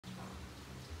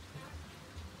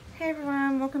Hey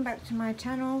everyone, welcome back to my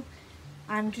channel.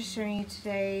 I'm just showing you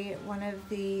today one of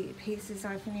the pieces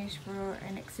I finished for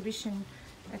an exhibition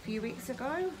a few weeks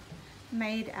ago,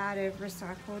 made out of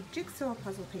recycled jigsaw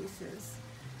puzzle pieces.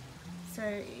 So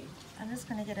I'm just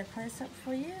going to get a close-up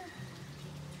for you.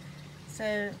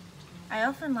 So I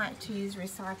often like to use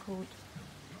recycled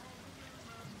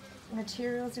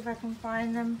materials if I can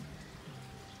find them,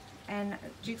 and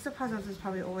jigsaw puzzles has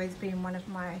probably always been one of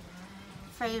my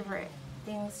favorite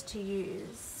things to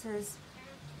use. So you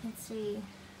can see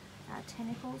our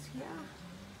tentacles here.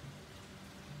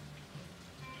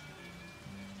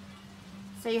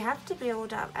 So you have to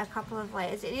build up a couple of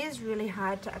layers. It is really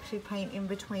hard to actually paint in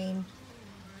between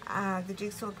the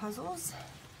jigsaw puzzles.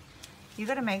 You've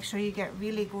got to make sure you get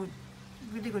really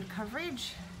good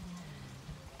coverage.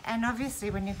 And obviously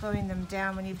when you're gluing them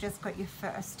down, when you've just got your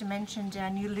first dimension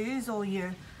down, you lose all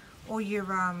your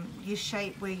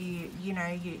shape where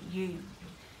your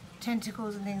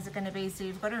tentacles and things are going to be. So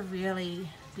you've got to really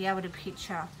be able to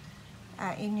picture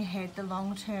in your head the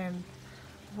long term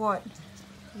what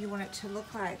you want it to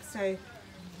look like. So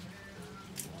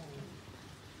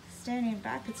standing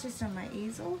back, it's just on my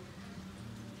easel.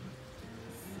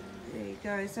 There you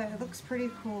go. So it looks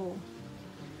pretty cool.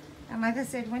 And like I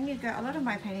said, when you go, a lot of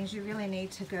my paintings, you really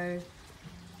need to go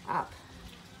up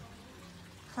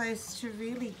close to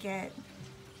really get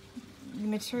the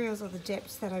materials or the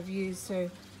depths that I've used. So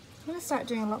I'm going to start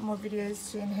doing a lot more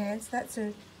videos to enhance that,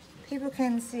 so people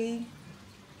can see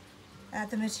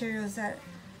the materials that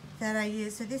I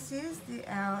use. So this is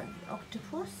our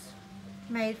Octopus,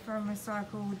 made from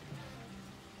recycled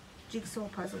jigsaw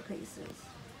puzzle pieces.